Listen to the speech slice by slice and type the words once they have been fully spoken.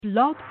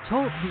Blog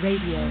Talk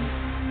Radio.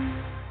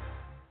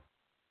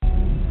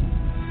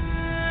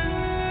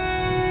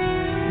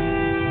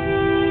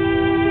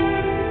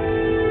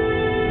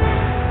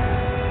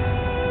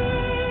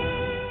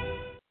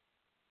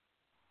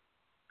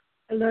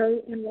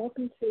 Hello and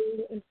welcome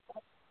to Installment.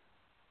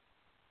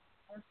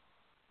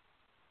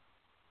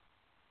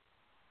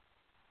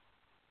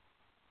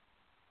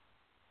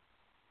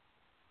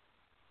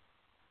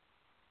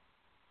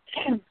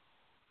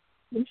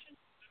 Lucian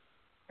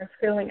was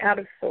feeling out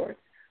of sorts.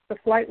 The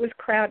flight was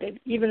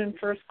crowded, even in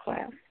first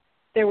class.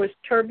 There was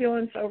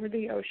turbulence over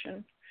the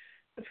ocean.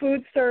 The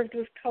food served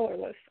was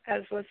colorless,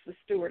 as was the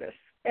stewardess.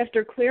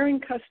 After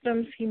clearing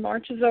customs, he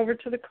marches over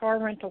to the car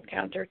rental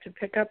counter to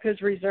pick up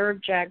his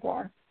reserved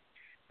Jaguar.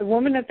 The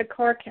woman at the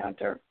car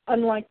counter,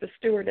 unlike the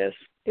stewardess,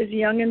 is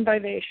young and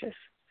vivacious.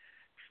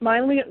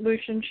 Smiling at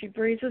Lucian, she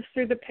breezes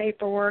through the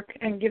paperwork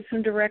and gives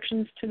him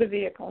directions to the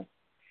vehicle.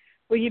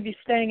 "Will you be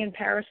staying in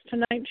Paris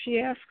tonight?" she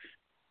asks.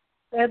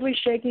 Sadly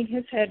shaking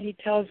his head, he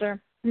tells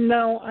her,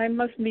 "No, I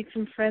must meet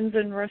some friends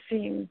in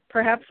Racine.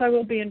 Perhaps I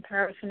will be in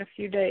Paris in a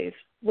few days.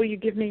 Will you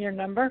give me your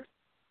number?"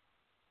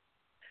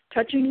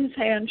 Touching his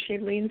hand, she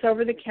leans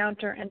over the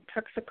counter and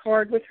tucks a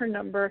card with her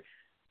number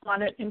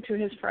on it into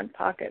his front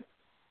pocket.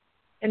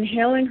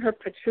 Inhaling her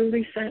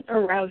patchouli scent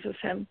arouses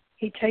him.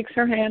 He takes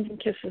her hand and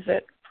kisses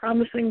it,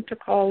 promising to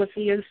call if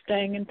he is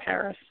staying in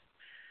Paris.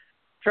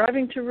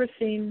 Driving to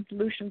Racine,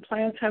 Lucian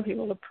plans how he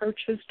will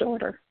approach his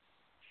daughter.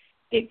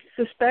 He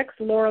suspects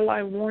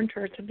Lorelei warned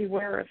her to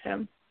beware of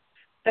him,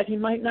 that he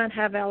might not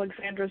have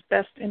Alexandra's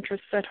best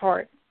interests at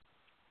heart.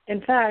 In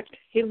fact,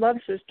 he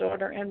loves his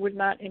daughter and would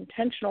not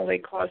intentionally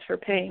cause her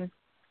pain.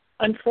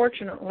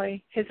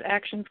 Unfortunately, his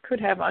actions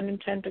could have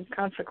unintended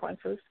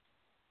consequences.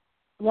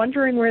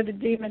 Wondering where the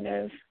demon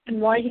is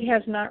and why he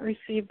has not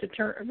received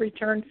a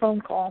return phone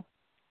call,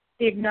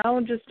 he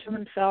acknowledges to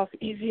himself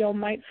Eziel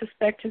might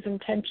suspect his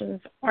intentions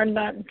are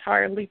not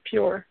entirely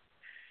pure.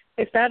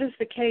 If that is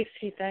the case,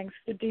 he thinks,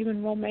 the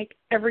demon will make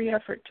every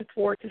effort to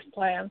thwart his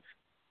plans.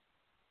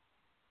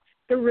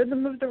 The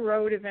rhythm of the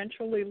road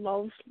eventually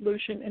lulls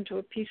Lucian into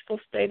a peaceful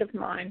state of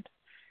mind.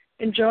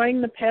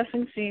 Enjoying the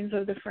passing scenes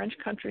of the French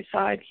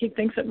countryside, he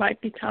thinks it might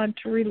be time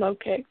to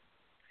relocate.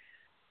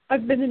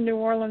 "I've been in New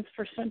Orleans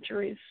for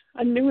centuries.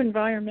 A new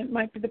environment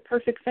might be the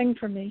perfect thing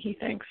for me," he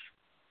thinks.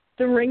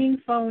 The ringing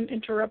phone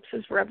interrupts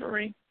his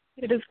reverie.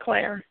 It is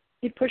Claire.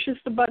 He pushes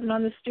the button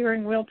on the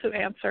steering wheel to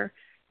answer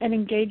and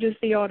engages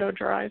the auto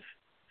drive.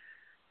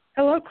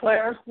 "Hello,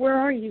 Claire. Where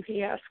are you?"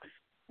 he asks.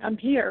 "I'm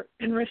here,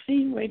 in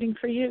Racine, waiting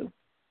for you."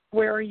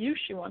 "Where are you?"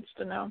 she wants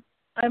to know.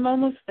 "I'm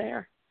almost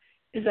there."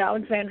 "Is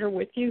Alexandra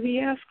with you?" he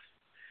asks.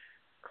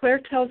 Claire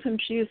tells him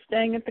she is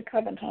staying at the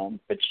convent home,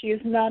 but she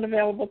is not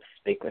available to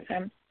speak with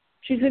him.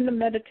 "She's in the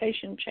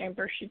meditation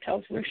chamber," she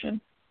tells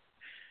Lucian.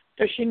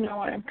 "Does she know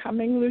I am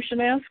coming?"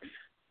 Lucian asks.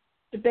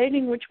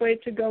 Debating which way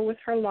to go with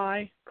her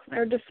lie,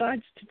 Claire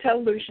decides to tell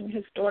Lucian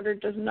his daughter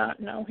does not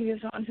know he is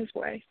on his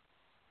way.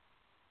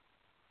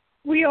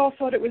 "We all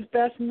thought it was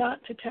best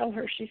not to tell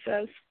her," she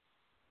says.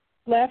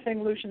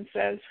 Laughing, Lucian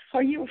says,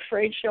 "Are you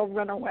afraid she'll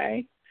run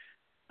away?"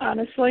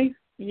 "Honestly,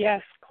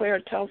 yes," Claire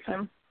tells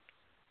him.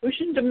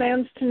 Lucian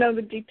demands to know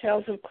the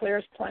details of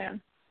Claire's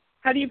plan.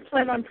 "How do you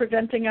plan on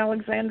preventing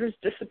Alexandra's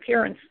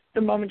disappearance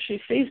the moment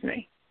she sees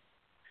me?"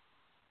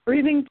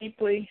 Breathing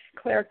deeply,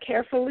 Claire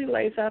carefully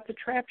lays out the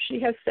trap she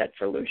has set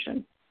for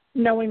Lucian,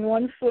 knowing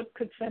one slip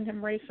could send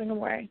him racing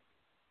away.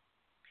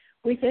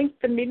 "We think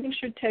the meeting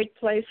should take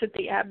place at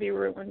the Abbey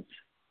ruins.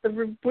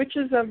 The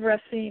witches of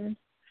Racine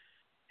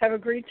have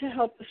agreed to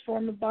help us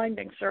form a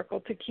binding circle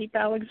to keep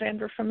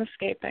Alexandra from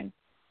escaping.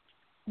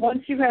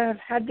 Once you have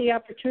had the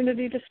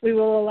opportunity to, we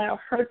will allow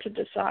her to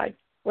decide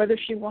whether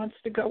she wants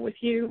to go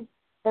with you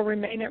or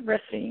remain at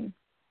Racine."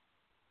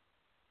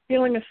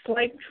 Feeling a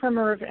slight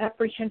tremor of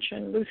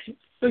apprehension,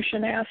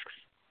 Lucian asks,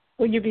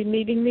 "Will you be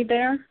meeting me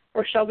there,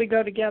 or shall we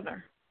go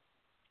together?"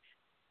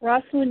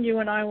 "Rosalind, you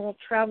and I will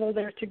travel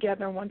there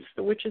together once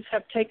the witches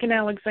have taken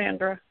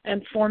Alexandra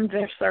and formed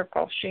their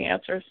circle," she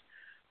answers,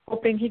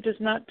 hoping he does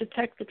not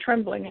detect the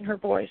trembling in her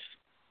voice.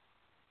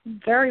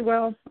 "Very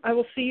well, I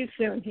will see you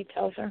soon," he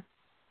tells her.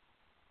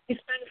 He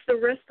spends the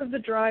rest of the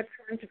drive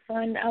trying to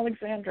find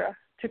Alexandra,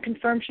 to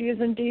confirm she is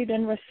indeed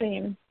in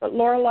Racine, but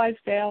Lorelei's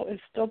veil is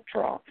still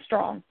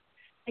strong.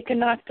 He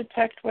cannot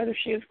detect whether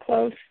she is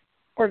close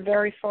or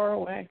very far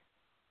away.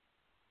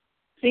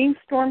 Seeing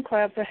storm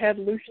clouds ahead,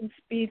 Lucian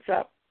speeds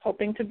up,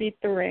 hoping to beat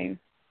the rain.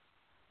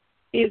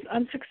 He is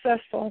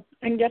unsuccessful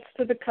and gets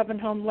to the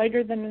convent home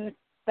later than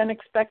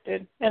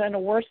expected and in a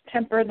worse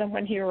temper than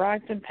when he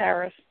arrived in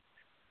Paris.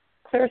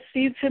 Claire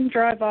sees him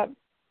drive up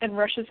and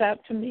rushes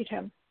out to meet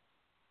him.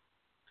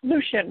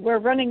 "Lucian, we're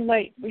running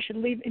late. We should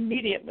leave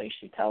immediately,"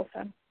 she tells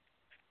him.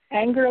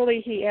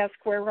 Angrily, he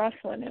asks where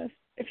Rosalind is.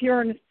 "If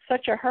you're in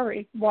such a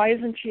hurry, why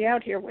isn't she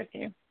out here with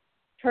you?"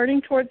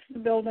 Turning towards the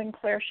building,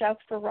 Claire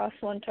shouts for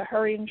Rosalind to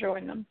hurry and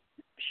join them.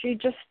 "She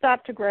just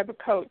stopped to grab a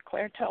coat,"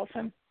 Claire tells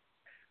him.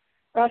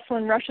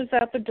 Rosalind rushes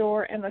out the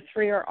door, and the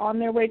three are on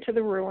their way to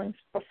the ruins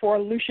before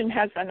Lucian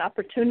has an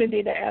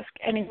opportunity to ask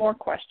any more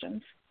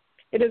questions.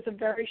 It is a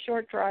very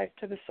short drive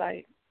to the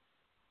site.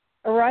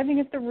 Arriving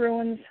at the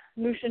ruins,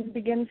 Lucian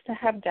begins to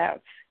have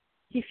doubts.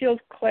 He feels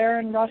Claire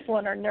and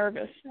Rosalind are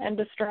nervous and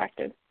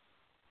distracted.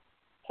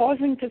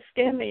 Pausing to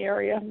scan the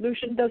area,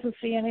 Lucian doesn't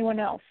see anyone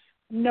else.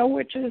 No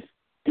witches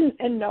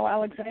and no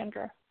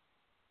Alexandra.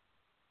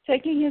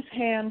 Taking his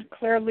hand,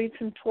 Claire leads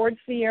him towards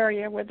the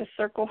area where the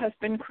circle has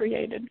been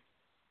created.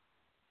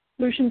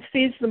 Lucian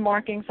sees the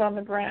markings on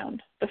the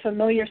ground, the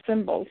familiar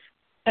symbols,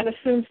 and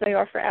assumes they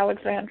are for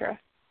Alexandra.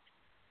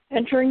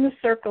 Entering the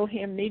circle,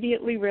 he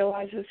immediately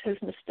realizes his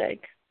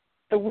mistake.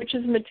 The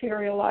witches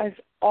materialize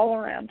all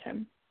around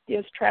him. He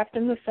is trapped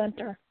in the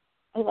center,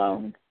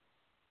 alone.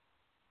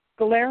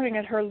 Glaring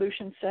at her,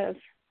 Lucian says,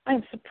 "I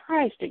am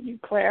surprised at you,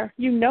 Claire.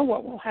 You know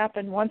what will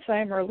happen once I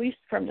am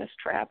released from this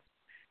trap.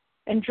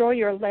 Enjoy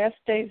your last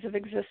days of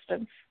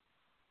existence."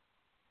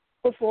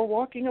 Before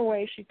walking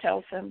away, she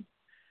tells him,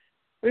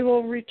 "We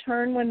will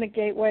return when the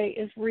gateway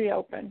is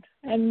reopened,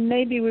 and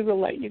maybe we will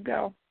let you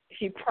go,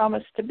 if you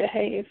promise to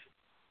behave."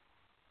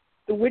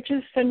 The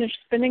witches finish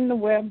spinning the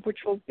web,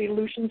 which will be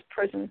Lucian's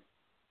prison.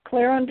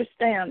 Claire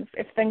understands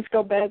if things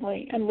go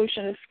badly and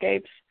Lucian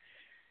escapes,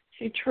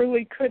 she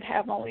truly could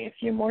have only a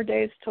few more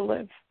days to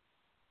live.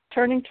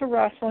 Turning to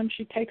Rosalind,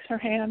 she takes her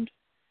hand,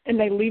 and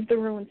they leave the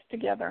ruins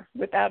together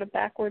without a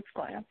backwards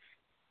glance.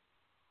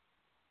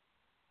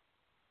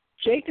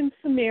 Jake and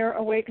Samir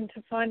awaken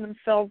to find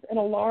themselves in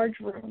a large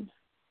room.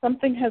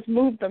 Something has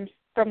moved them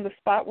from the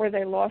spot where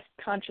they lost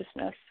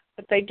consciousness,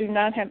 but they do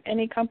not have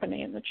any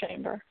company in the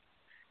chamber.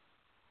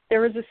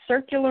 There is a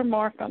circular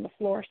mark on the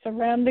floor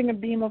surrounding a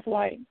beam of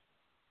light.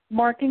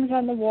 Markings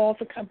on the walls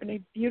accompany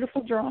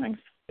beautiful drawings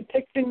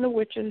depicting the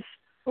witches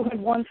who had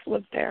once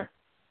lived there.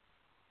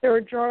 There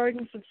are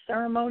drawings of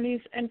ceremonies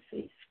and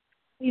feasts,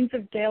 scenes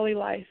of daily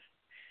life.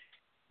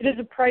 It is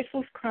a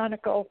priceless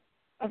chronicle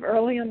of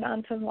early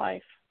Anantan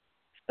life.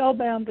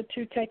 Spellbound, the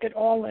two take it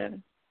all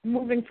in,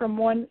 moving from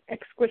one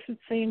exquisite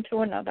scene to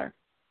another.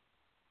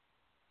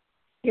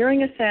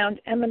 Hearing a sound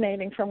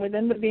emanating from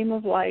within the beam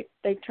of light,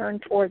 they turn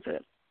towards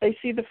it. They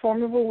see the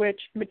form of a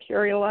witch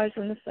materialize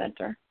in the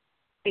center.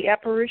 The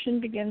apparition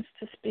begins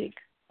to speak.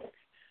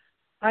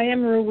 "I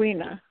am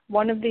Rowena,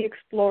 one of the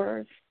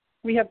explorers.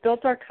 We have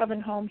built our coven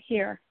home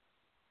here.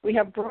 We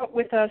have brought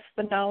with us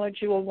the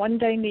knowledge you will one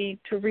day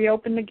need to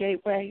reopen the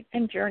gateway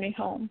and journey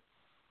home.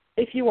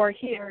 If you are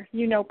here,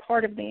 you know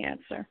part of the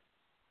answer.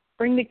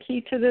 Bring the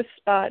key to this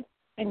spot,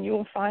 and you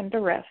will find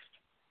the rest."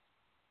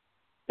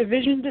 The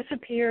vision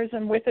disappears,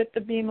 and with it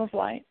the beam of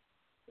light.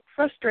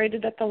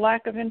 Frustrated at the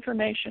lack of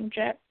information,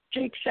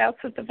 Jake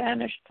shouts at the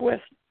vanished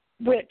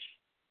witch,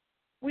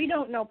 "We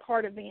don't know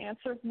part of the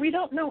answer. We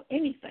don't know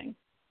anything."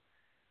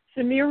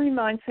 Samir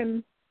reminds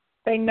him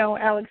they know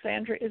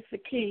Alexandra is the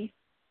key,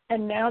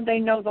 and now they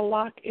know the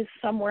lock is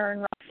somewhere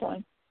in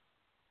Rosalind.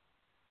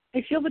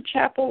 "I feel the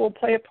chapel will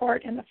play a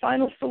part in the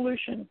final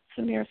solution,"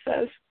 Samir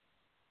says.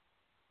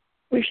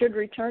 "We should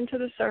return to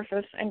the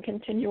surface and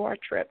continue our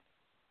trip."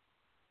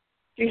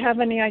 "Do you have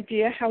any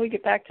idea how we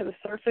get back to the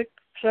surface?"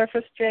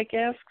 Jake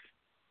asks.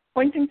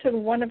 Pointing to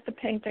one of the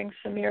paintings,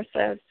 Samir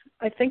says,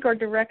 "I think our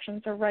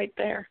directions are right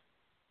there."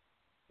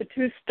 The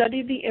two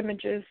study the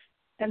images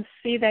and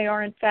see they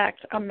are in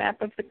fact a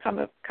map of the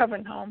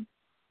coven home.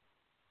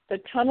 The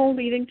tunnel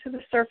leading to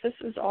the surface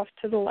is off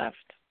to the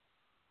left.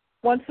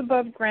 Once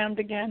above ground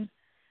again,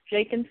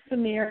 Jake and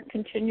Samir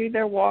continue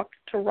their walk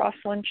to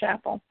Rosalind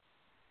Chapel.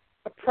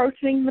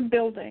 Approaching the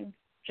building,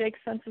 Jake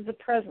senses a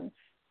presence,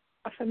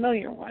 a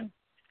familiar one.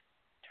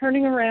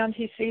 Turning around,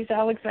 he sees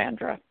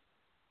Alexandra.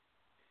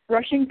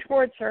 Rushing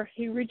towards her,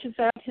 he reaches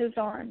out his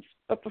arms,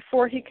 but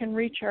before he can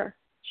reach her,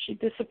 she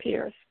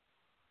disappears.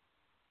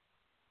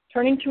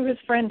 Turning to his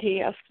friend,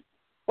 he asks,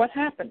 "What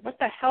happened? What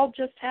the hell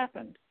just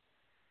happened?"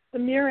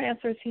 Samir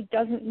answers he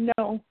doesn't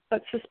know,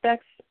 but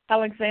suspects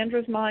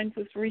Alexandra's mind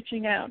was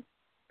reaching out,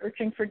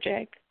 searching for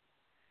Jake.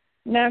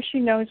 "Now she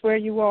knows where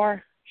you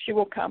are. She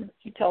will come,"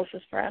 he tells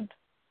his friend.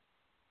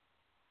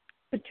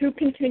 The two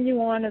continue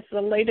on as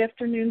the late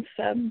afternoon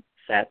sun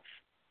sets.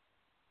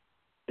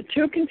 The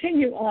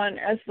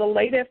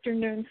late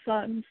afternoon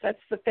sun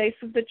sets the face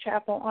of the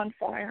chapel on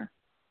fire.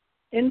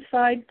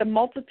 Inside, the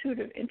multitude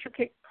of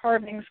intricate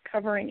carvings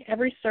covering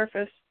every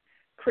surface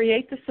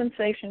create the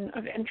sensation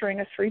of entering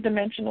a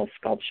three-dimensional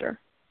sculpture.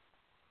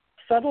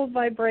 Subtle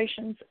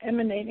vibrations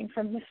emanating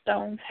from the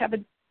stones have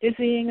a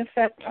dizzying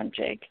effect on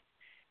Jake.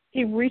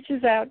 He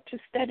reaches out to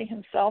steady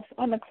himself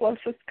on the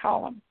closest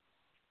column.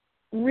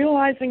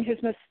 Realizing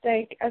his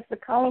mistake as the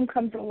column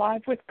comes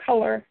alive with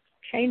color,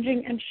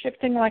 changing and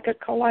shifting like a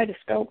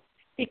kaleidoscope,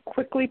 he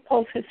quickly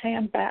pulls his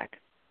hand back.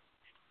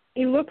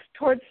 He looks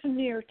towards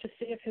Samir to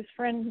see if his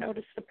friend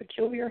noticed the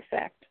peculiar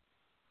effect.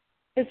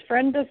 His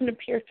friend doesn't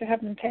appear to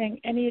have been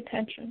paying any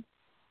attention.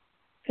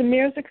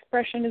 Samir's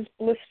expression is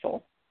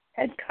blissful.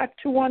 Head cut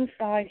to one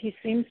side, he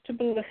seems to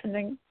be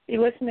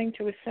listening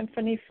to a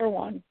symphony for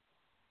one.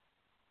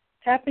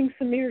 Tapping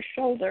Samir's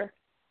shoulder,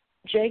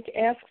 Jake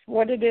asks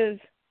what it is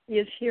he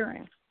is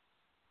hearing.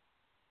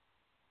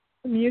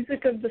 "The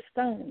music of the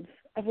stones,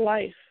 of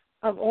life,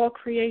 of all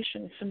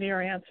creation,"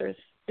 Samir answers.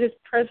 is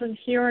present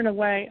here in a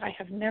way I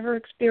have never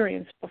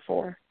experienced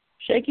before.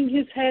 Shaking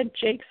his head,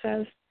 Jake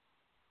says,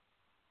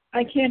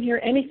 I can't hear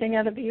anything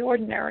out of the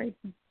ordinary,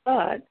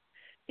 but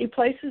he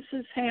places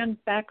his hand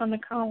back on the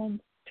column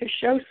to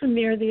show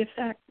Samir the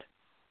effect.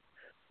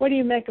 What do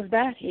you make of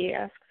that, he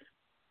asks.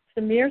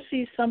 Samir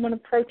sees someone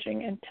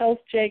approaching and tells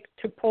Jake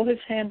to pull his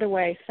hand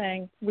away,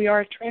 saying, we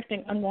are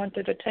attracting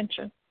unwanted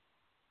attention.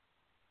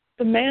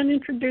 The man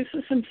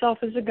introduces himself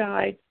as a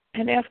guide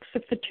and asks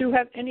if the two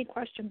have any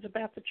questions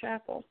about the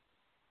chapel.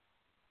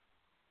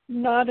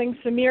 Nodding,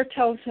 Samir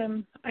tells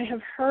him, I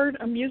have heard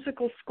a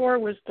musical score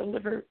was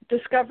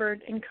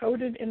discovered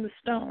encoded in the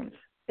stones.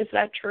 Is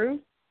that true?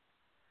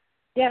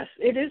 Yes,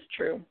 it is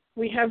true.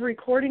 We have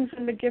recordings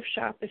in the gift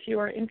shop if you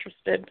are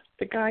interested,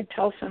 the guide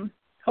tells him,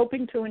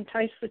 hoping to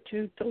entice the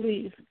two to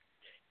leave.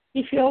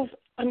 He feels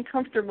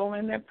uncomfortable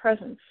in their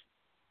presence,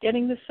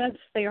 getting the sense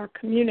they are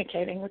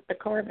communicating with the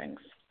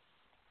carvings.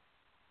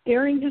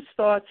 Hearing his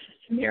thoughts,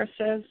 Samir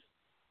says,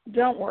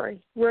 don't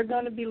worry, we're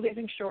going to be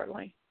leaving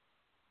shortly.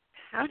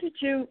 How did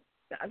you...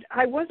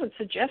 I wasn't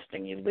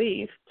suggesting you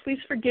leave. Please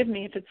forgive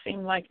me if it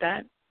seemed like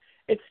that.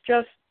 It's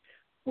just,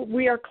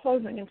 we are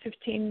closing in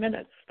 15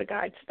 minutes, the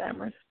guide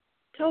stammers.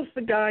 Tells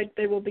the guide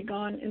they will be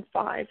gone in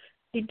 5.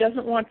 He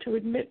doesn't want to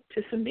admit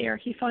to Samir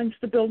he finds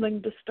the building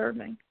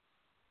disturbing.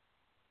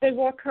 They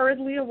walk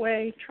hurriedly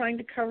away, trying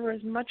to cover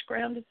as much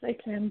ground as they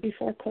can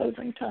before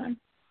closing time.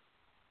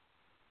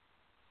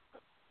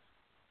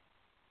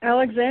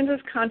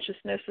 Alexandra's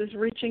consciousness is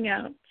reaching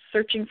out,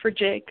 searching for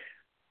Jake.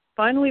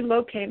 Finally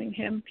locating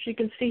him, she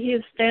can see he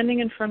is standing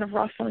in front of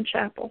Rosslyn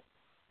Chapel.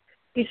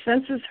 He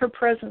senses her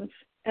presence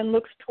and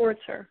looks towards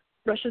her,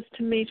 rushes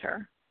to meet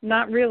her,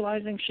 not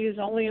realizing she is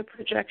only a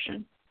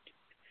projection.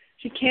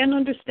 She can't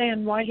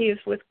understand why he is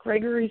with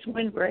Gregory's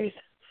windwraith,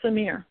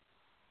 Samir.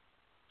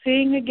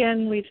 Seeing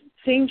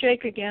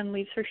Jake again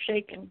leaves her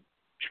shaken,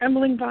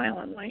 trembling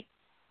violently.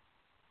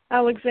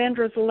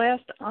 Alexandra's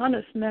last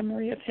honest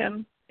memory of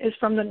him is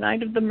from the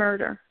night of the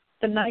murder,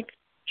 the night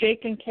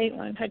Jake and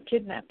Caitlin had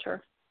kidnapped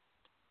her.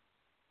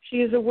 She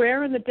is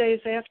aware in the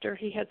days after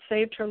he had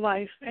saved her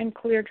life and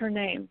cleared her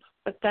name,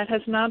 but that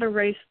has not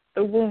erased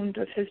the wound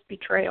of his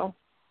betrayal.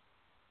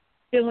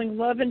 Feeling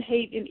love and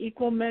hate in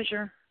equal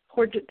measure,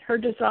 her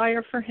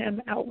desire for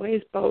him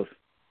outweighs both.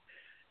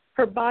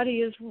 Her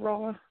body is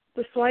raw.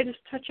 The slightest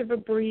touch of a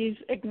breeze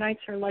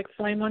ignites her like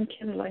flame on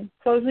kindling.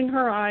 Closing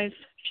her eyes,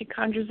 she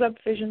conjures up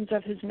visions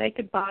of his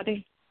naked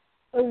body.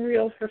 So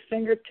real, her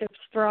fingertips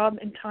throb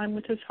in time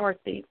with his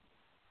heartbeat.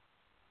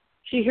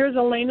 She hears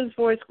Elena's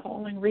voice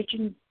calling,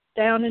 reaching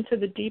down into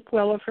the deep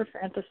well of her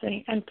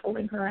fantasy and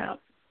pulling her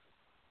out.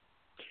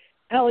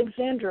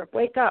 Alexandra,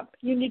 wake up.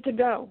 You need to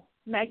go.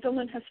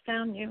 Magdalene has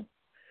found you.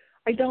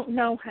 I don't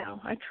know how.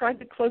 I tried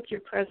to cloak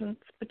your presence,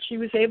 but she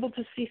was able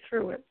to see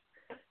through it.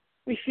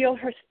 We feel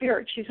her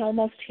spirit. She's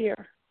almost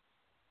here.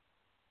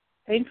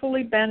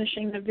 Painfully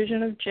banishing the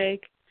vision of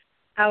Jake,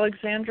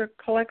 Alexandra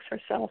collects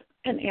herself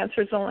and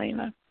answers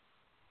Elena.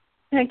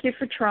 Thank you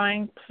for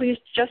trying. Please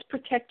just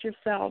protect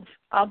yourselves.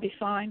 I'll be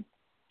fine,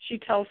 she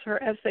tells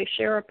her as they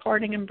share a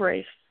parting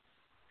embrace.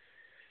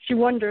 She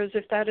wonders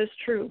if that is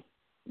true.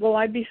 Will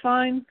I be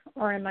fine,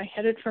 or am I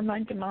headed for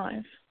my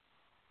demise?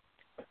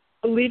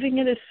 Believing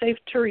it is safe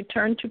to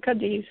return to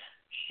Cadiz,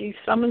 she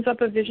summons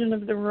up a vision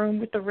of the room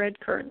with the red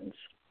curtains.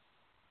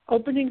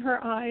 Opening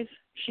her eyes,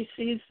 she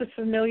sees the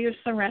familiar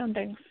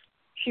surroundings.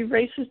 She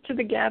races to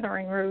the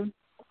gathering room,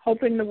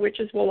 hoping the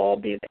witches will all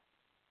be there.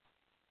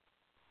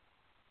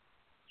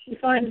 She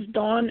finds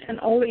Dawn and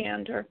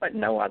Oleander, but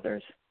no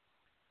others.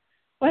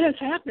 What has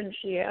happened,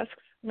 she asks,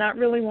 not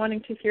really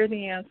wanting to hear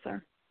the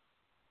answer.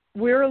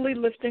 Wearily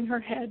lifting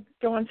her head,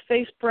 Dawn's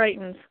face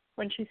brightens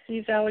when she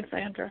sees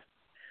Alexandra.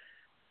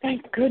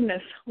 Thank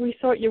goodness, we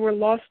thought you were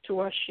lost to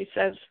us, she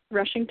says,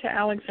 rushing to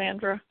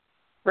Alexandra,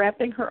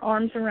 wrapping her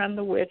arms around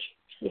the witch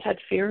she had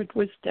feared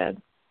was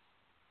dead.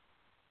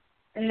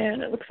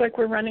 And it looks like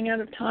we're running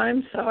out of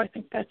time, so I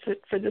think that's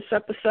it for this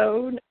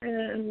episode,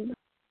 and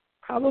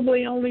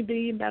probably only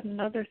be about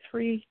another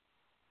 3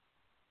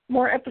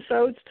 more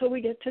episodes till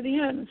we get to the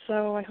end.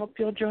 So I hope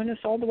you'll join us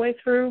all the way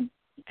through,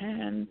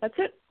 and that's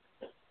it.